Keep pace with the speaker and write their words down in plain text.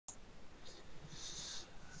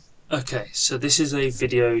Okay, so this is a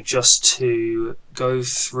video just to go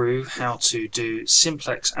through how to do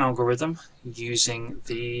Simplex algorithm using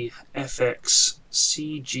the FX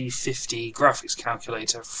CG50 graphics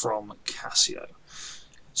calculator from Casio.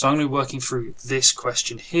 So I'm going to be working through this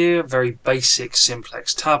question here, very basic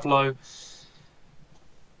Simplex Tableau,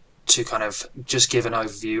 to kind of just give an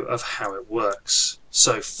overview of how it works.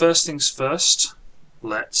 So first things first,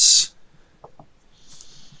 let's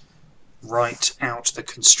write out the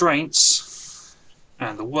constraints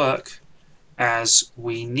and the work as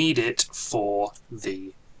we need it for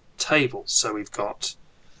the table. So we've got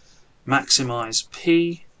maximize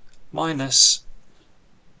p minus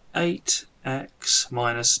 8x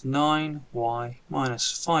minus 9y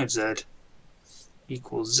minus 5z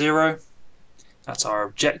equals 0. That's our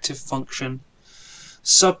objective function,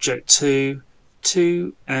 subject to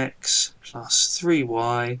 2x plus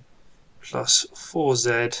 3y plus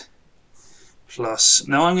 4z plus,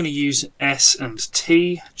 now I'm going to use s and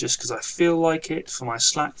t just because I feel like it for my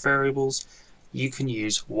slack variables. You can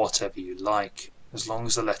use whatever you like as long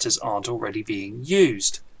as the letters aren't already being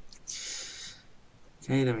used.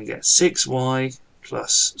 Okay, then we get 6x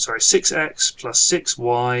plus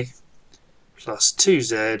 6y plus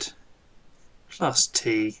 2z plus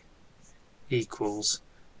t equals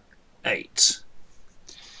 8.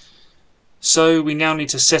 So we now need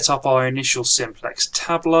to set up our initial Simplex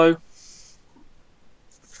Tableau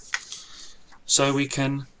so we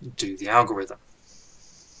can do the algorithm.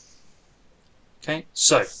 Okay,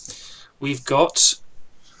 so we've got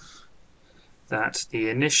that the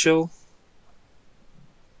initial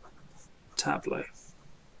Tableau.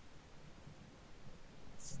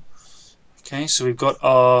 Okay, so we've got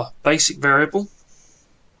our basic variable.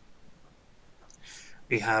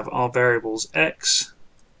 We have our variables x,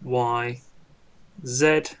 y,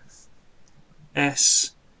 z,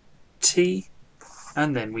 s, t,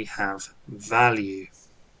 and then we have value.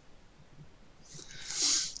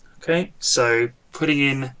 Okay, so putting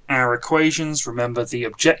in our equations, remember the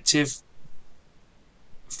objective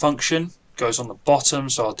function goes on the bottom,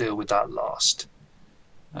 so I'll deal with that last.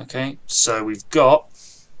 Okay, so we've got,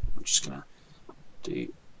 I'm just going to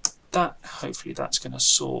do that, hopefully that's going to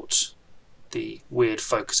sort the weird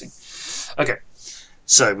focusing. Okay,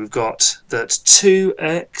 so we've got that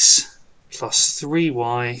 2x plus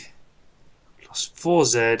 3y plus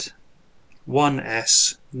 4z,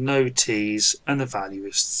 1s, no t's, and the value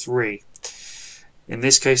is 3. In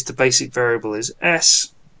this case the basic variable is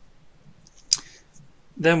s.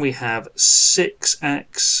 Then we have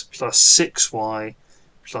 6x plus 6y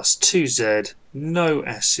plus 2z, no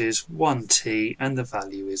s's, 1t, and the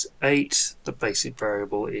value is 8. The basic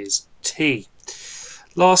variable is t.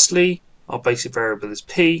 Lastly, our basic variable is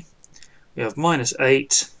p. We have minus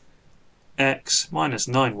 8x minus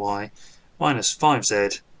 9y minus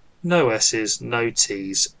 5z, no s's, no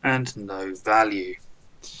t's, and no value.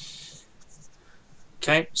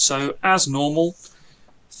 Okay, so as normal,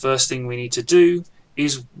 first thing we need to do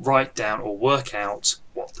is write down or work out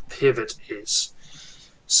what the pivot is.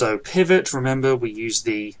 So pivot, remember, we use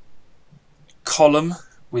the column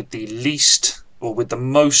with the least or with the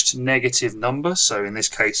most negative number, so in this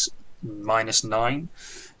case minus 9.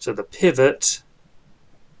 So the pivot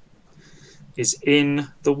is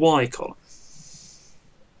in the y column.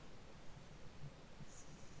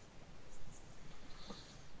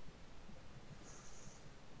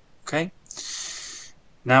 Okay,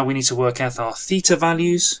 now we need to work out our theta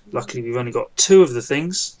values. Luckily we've only got 2 of the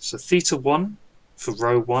things, so theta 1 for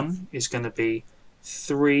row 1 is going to be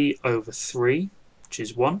 3 over 3, which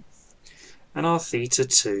is 1, and our theta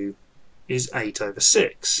 2 is 8 over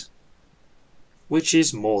 6, which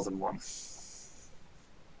is more than 1.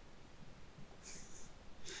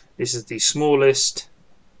 This is the smallest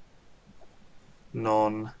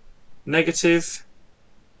non-negative,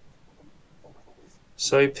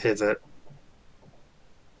 so pivot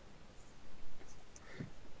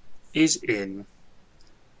is in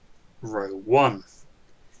row 1.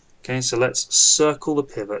 Okay, so let's circle the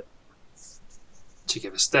pivot to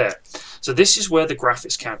give us there. So this is where the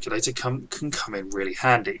graphics calculator can come in really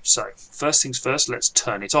handy. So first things first, let's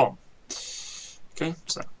turn it on. Okay,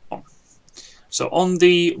 so on. So on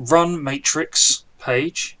the run matrix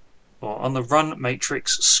page, or on the run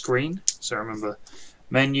matrix screen, so remember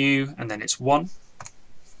menu and then it's 1.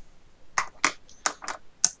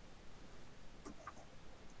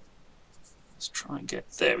 Let's try and get,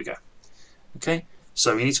 there we go. Okay,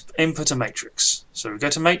 so we need to input a matrix. So we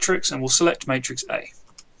go to matrix and we'll select matrix A.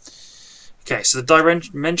 Okay, so the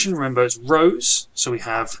dimension, remember, it's rows. So we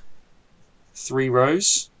have 3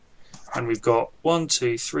 rows and we've got 1,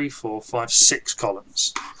 2, 3, 4, 5, 6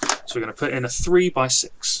 columns. So we're going to put in a 3 by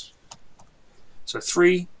 6. So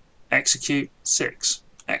 3, execute, 6,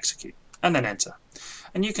 execute, and then enter.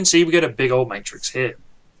 And you can see we get a big old matrix here.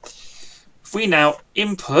 If we now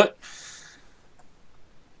input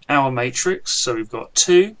our matrix, so we've got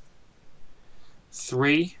 2,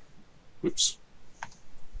 3, whoops,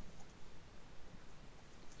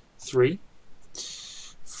 3,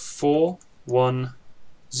 4, 1,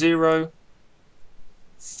 0,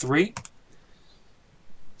 3,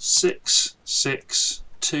 6, 6,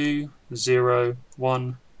 2, 0,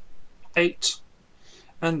 1, 8,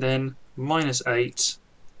 and then -8,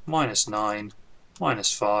 -9,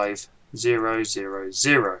 -5, 0, 0,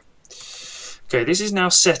 0. Okay, this is now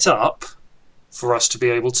set up for us to be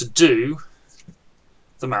able to do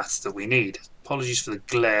the maths that we need. Apologies for the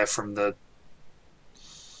glare from the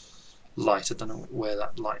light. I don't know where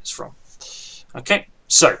that light is from. Okay,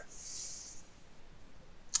 so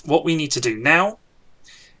what we need to do now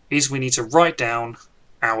is we need to write down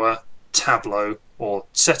our Tableau, or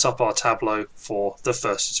set up our Tableau for the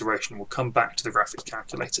first iteration. We'll come back to the graphics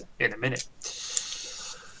calculator in a minute.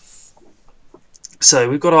 So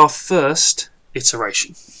we've got our first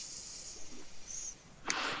iteration.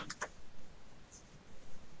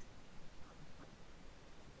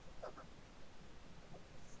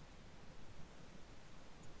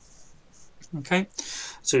 Okay,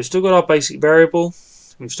 so we've still got our basic variable,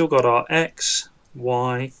 we've still got our x,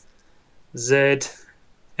 y, z,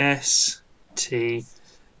 s, t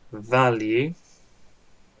value,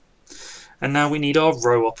 and now we need our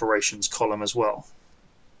row operations column as well.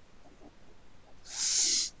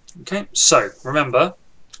 Okay, so remember,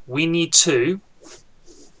 we need to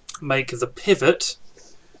make the pivot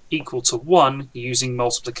equal to 1 using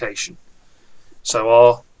multiplication. So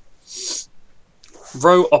our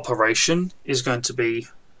row operation is going to be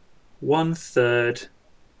 1/3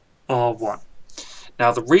 R1.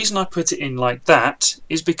 Now the reason I put it in like that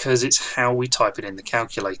is because it's how we type it in the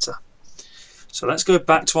calculator. So let's go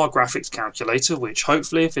back to our graphics calculator, which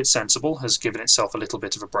hopefully, if it's sensible, has given itself a little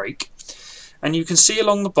bit of a break. And you can see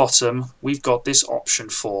along the bottom we've got this option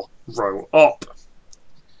for row op.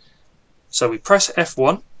 So we press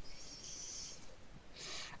F1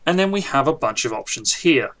 and then we have a bunch of options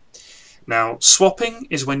here. Now swapping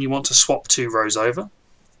is when you want to swap 2 rows over.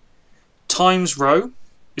 Times row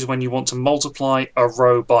is when you want to multiply a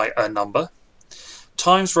row by a number.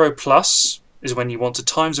 Times row plus is when you want to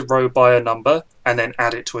times a row by a number and then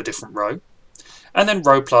add it to a different row. And then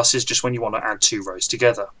row plus is just when you want to add 2 rows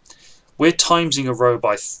together. We're timesing a row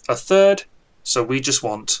by 1/3, so we just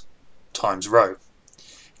want times row.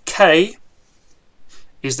 K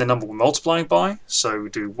is the number we're multiplying by, so we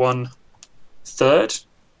do 1/3.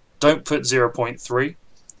 Don't put 0.3.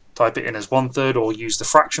 Type it in as 1/3 or use the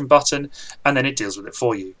fraction button and then it deals with it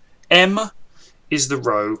for you. M is the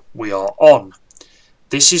row we are on.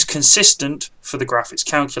 This is consistent for the graphics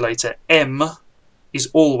calculator. M is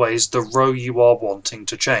always the row you are wanting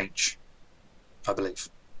to change, I believe.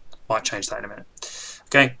 Might change that in a minute.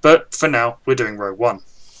 Okay, but for now we're doing row 1.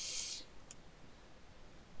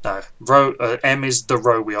 No, row M is the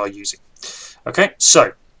row we are using. Okay,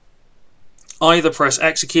 so either press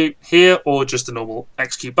execute here or just the normal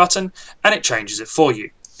execute button and it changes it for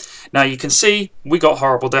you. Now you can see we got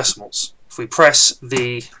horrible decimals. If we press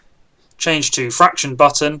the change to fraction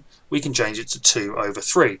button, we can change it to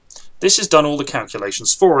 2/3. This has done all the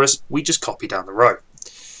calculations for us. We just copy down the row.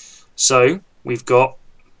 So we've got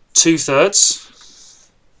 2/3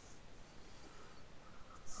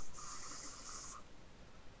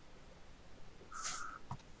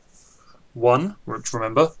 1, which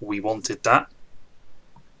remember we wanted that.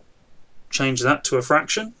 Change that to a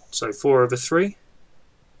fraction, so 4/3,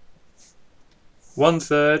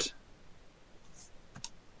 1/3,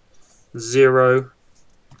 0,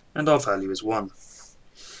 and our value is 1.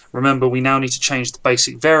 Remember, we now need to change the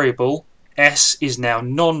basic variable. S is now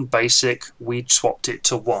non-basic, we swapped it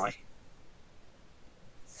to Y.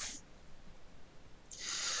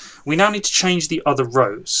 We now need to change the other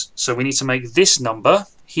rows, so we need to make this number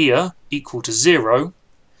here equal to 0.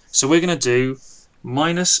 So we're going to do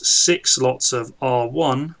 -6 lots of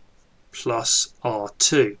R1 plus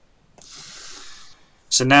R2.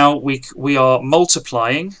 So now we are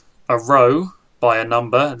multiplying a row by a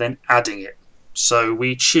number, then adding it. So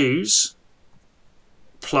we choose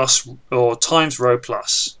plus or times row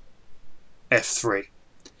plus F3.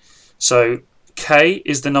 So K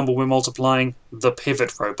is the number we're multiplying the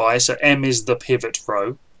pivot row by, so M is the pivot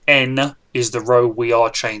row, N is the row we are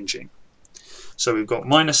changing. So we've got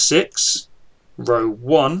 -6, row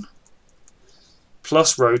 1,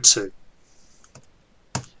 plus row 2.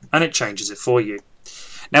 And it changes it for you.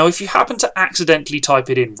 Now if you happen to accidentally type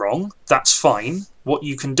it in wrong, that's fine. what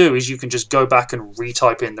you can do is you can just go back and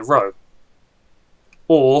retype in the row,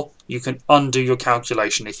 or you can undo your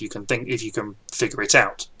calculation if you can figure it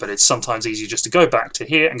out. But it's sometimes easier just to go back to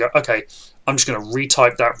here and go, okay, I'm just going to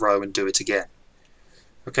retype that row and do it again.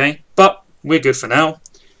 Okay, but we're good for now.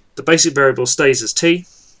 The basic variable stays as t,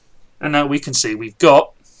 and now we can see we've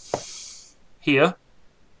got here,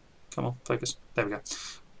 come on, focus, there we go,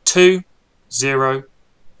 2, 0,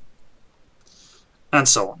 and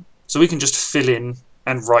so on. So we can just fill in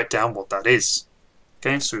and write down what that is.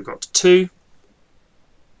 Okay, so we've got 2,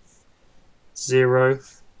 0,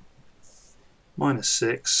 minus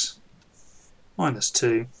 6, minus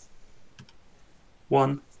 2,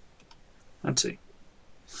 1, and 2.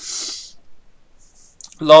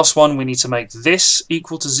 Last one, we need to make this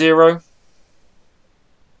equal to 0.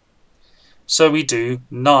 So we do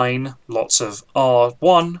 9 lots of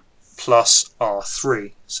R1 plus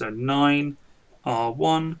R3. So 9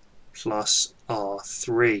 R1 plus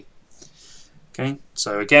R3. Okay,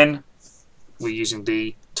 so again, we're using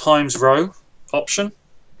the times row option.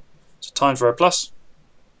 So times row plus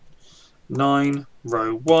 9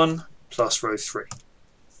 row 1 plus row 3.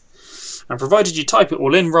 And provided you type it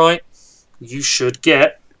all in right, you should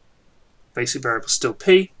get basic variable still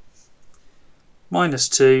p, minus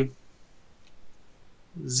 2,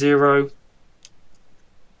 0,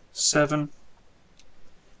 7,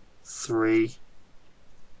 3,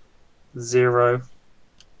 0,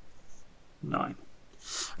 9.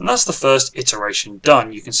 And that's the first iteration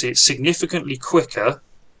done. You can see it's significantly quicker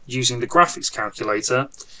using the graphics calculator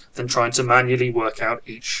than trying to manually work out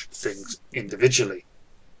each thing individually.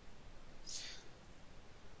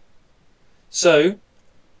 So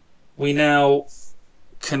we now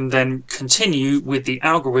can then continue with the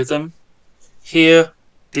algorithm. Here,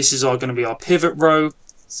 this is going to be our pivot row.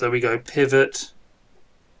 So we go pivot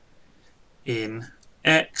in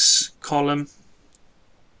X column.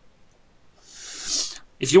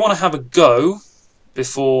 If you want to have a go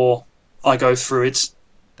before I go through it,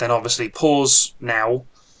 then obviously pause now,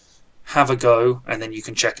 have a go, and then you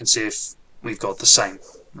can check and see if we've got the same.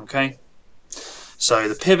 Okay. So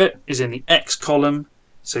the pivot is in the X column.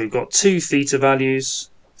 So you've got two theta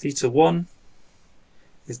values. Theta 1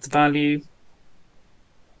 is the value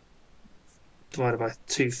divided by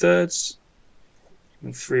 2/3,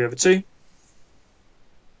 3/2.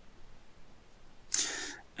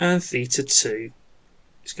 And theta 2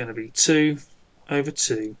 is going to be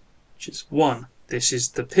 2/2, which is 1. This is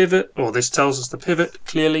the pivot, or this tells us the pivot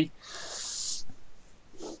clearly.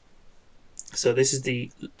 So this is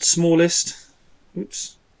the smallest,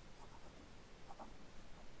 oops,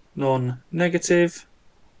 non-negative.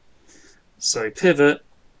 So pivot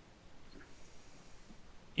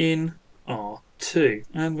in R2,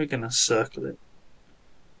 and we're going to circle it.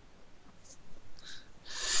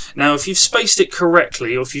 Now, if you've spaced it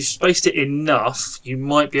correctly, or if you've spaced it enough, you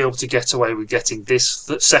might be able to get away with getting this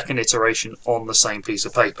second iteration on the same piece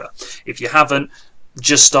of paper. If you haven't,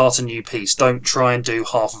 just start a new piece. Don't try and do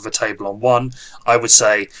half of a table on one. I would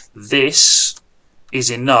say this is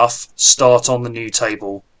enough. Start on the new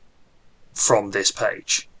table from this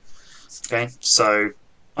page. Okay, so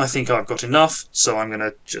I think I've got enough, so I'm going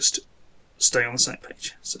to just stay on the same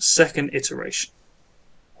page. So second iteration.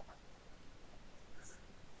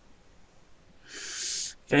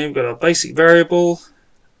 Okay, we've got our basic variable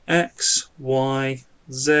x, y,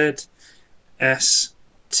 z, s,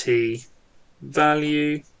 t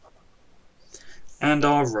value, and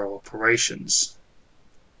our row operations.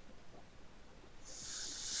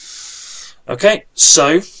 Okay,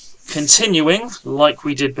 so continuing like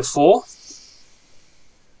we did before,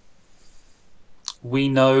 we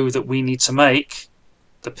know that we need to make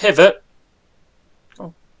the pivot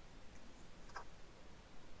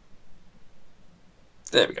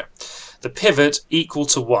there we go, the pivot equal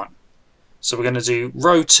to 1. So we're going to do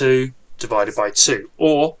row 2 divided by 2,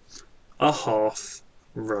 or a half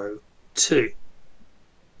row 2.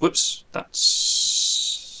 Whoops,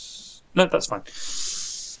 that's fine.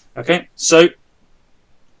 Okay, so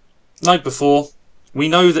like before, we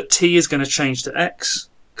know that t is going to change to x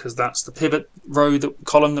because that's the pivot row,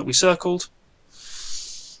 column that we circled.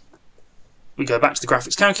 We go back to the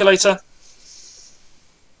graphics calculator.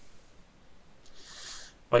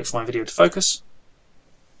 Wait for my video to focus.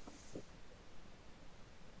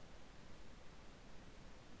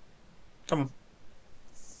 Come on.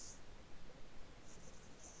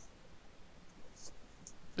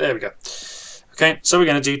 There we go. Okay, so we're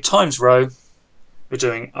going to do times row. We're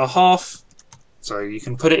doing a half. So you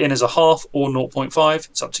can put it in as a half or 0.5.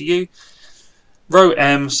 It's up to you. Row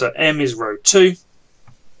m, so m is row 2.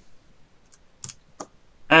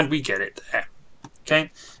 And we get it there.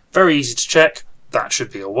 Okay, very easy to check. that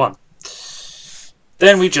should be a 1.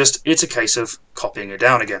 Then it's a case of copying it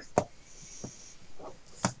down again.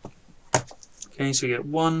 Okay, so we get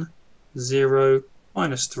 1, 0,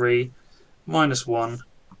 minus 3, minus 1,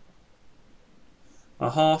 a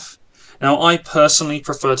half. Now I personally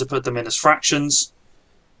prefer to put them in as fractions.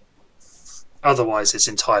 Otherwise it's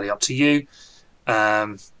entirely up to you.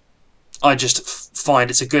 I just find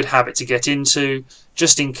it's a good habit to get into,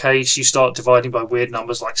 just in case you start dividing by weird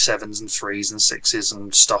numbers like 7s and 3s and 6s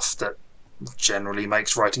and stuff that generally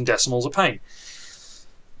makes writing decimals a pain.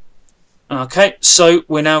 Okay, so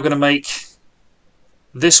we're now going to make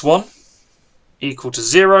this one equal to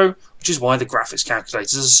 0, which is why the graphics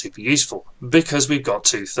calculators are super useful, because we've got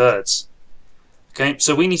 2/3. Okay,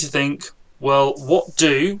 so we need to think, well, what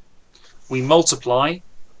do we multiply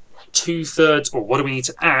 2/3, or what do we need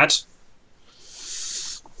to add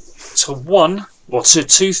to 1, or to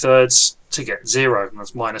 2/3 to get 0? And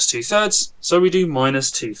that's minus 2/3. So we do minus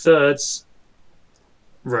 2/3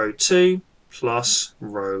 row 2 plus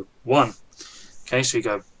row 1. Okay, so we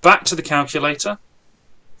go back to the calculator,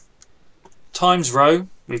 times row,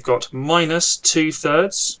 we've got minus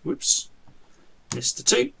 2/3, whoops, missed the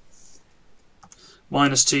 2,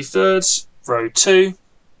 minus 2/3 row 2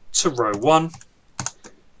 to row 1,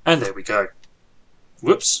 and there we go.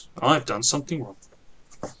 Whoops, I've done something wrong.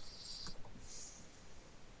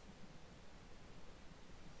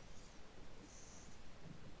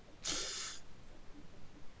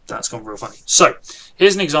 That's gone real funny. So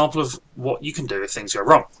here's an example of what you can do if things go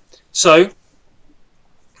wrong. So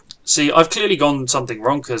see, I've clearly gone something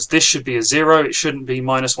wrong, because this should be a 0. It shouldn't be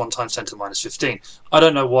minus 1 times 10 to the minus 15. I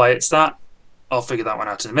don't know why it's that. I'll figure that one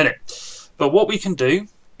out in a minute. But what we can do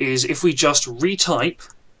is, if we just retype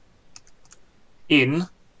in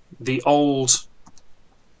the old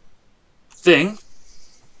thing,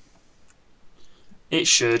 it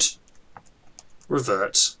should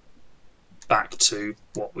revert back to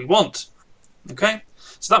what we want. Okay,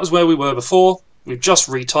 so that was where we were before. We've just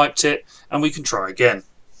retyped it, and we can try again.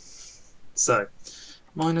 So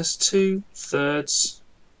minus 2/3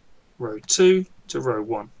 row 2 to row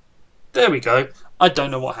 1. There we go. I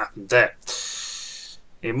don't know what happened there.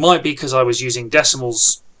 It might be because I was using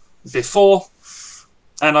decimals before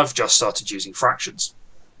and I've just started using fractions.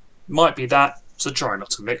 Might be that, so try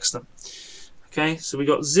not to mix them. Okay, so we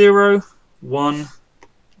got 0, 1,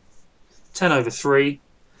 10 over 3.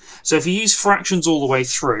 So if you use fractions all the way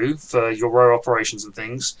through for your row operations and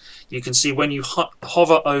things, you can see when you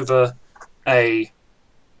hover over a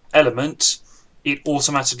element, it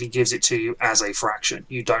automatically gives it to you as a fraction.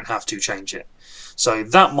 You don't have to change it. So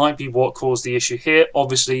that might be what caused the issue here.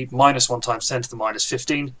 Obviously, minus 1 times 10 to the minus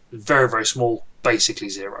 15, very, very small, basically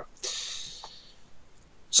 0.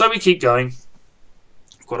 So we keep going.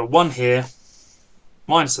 We've got a 1 here,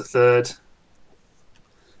 minus 1/3,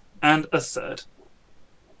 and 1/3.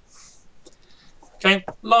 Okay,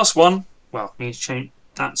 last one. Well, we need to change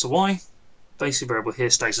that to y. Basic variable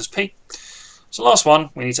here stays as p. So last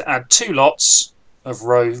one, we need to add 2 lots of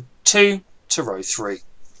row 2 to row 3.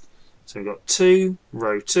 So we've got 2,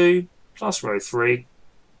 row 2, plus row 3,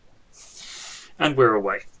 and we're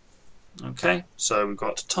away. Okay, so we've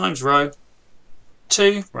got times row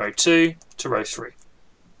 2 to row 3.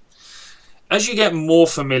 As you get more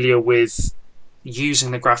familiar with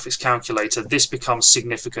using the graphics calculator, this becomes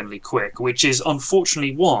significantly quick, which is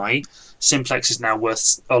unfortunately why Simplex is now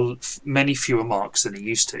worth many fewer marks than it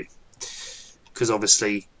used to. Because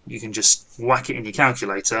obviously you can just whack it in your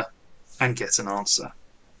calculator and get an answer.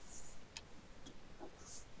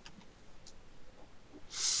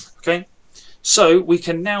 Okay, so we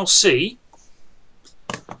can now see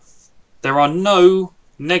there are no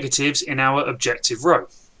negatives in our objective row,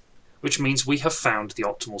 which means we have found the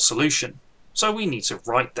optimal solution. So we need to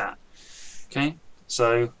write that. Okay,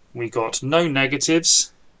 so we got no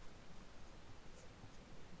negatives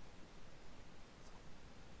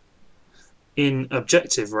in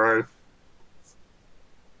objective row,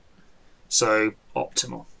 so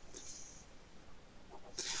optimal.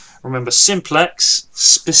 Remember, Simplex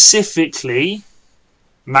specifically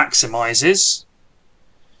maximizes.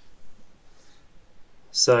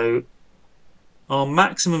 So our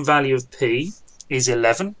maximum value of P is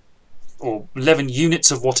 11, or 11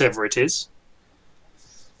 units of whatever it is.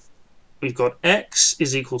 We've got X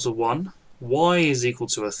is equal to 1, Y is equal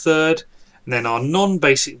to 1/3, and then our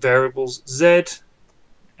non-basic variables Z,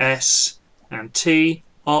 S, and T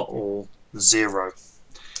are all 0.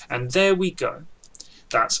 And there we go.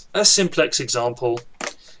 That's a Simplex example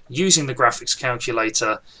using the graphics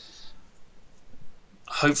calculator.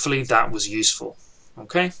 Hopefully that was useful.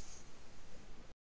 Okay.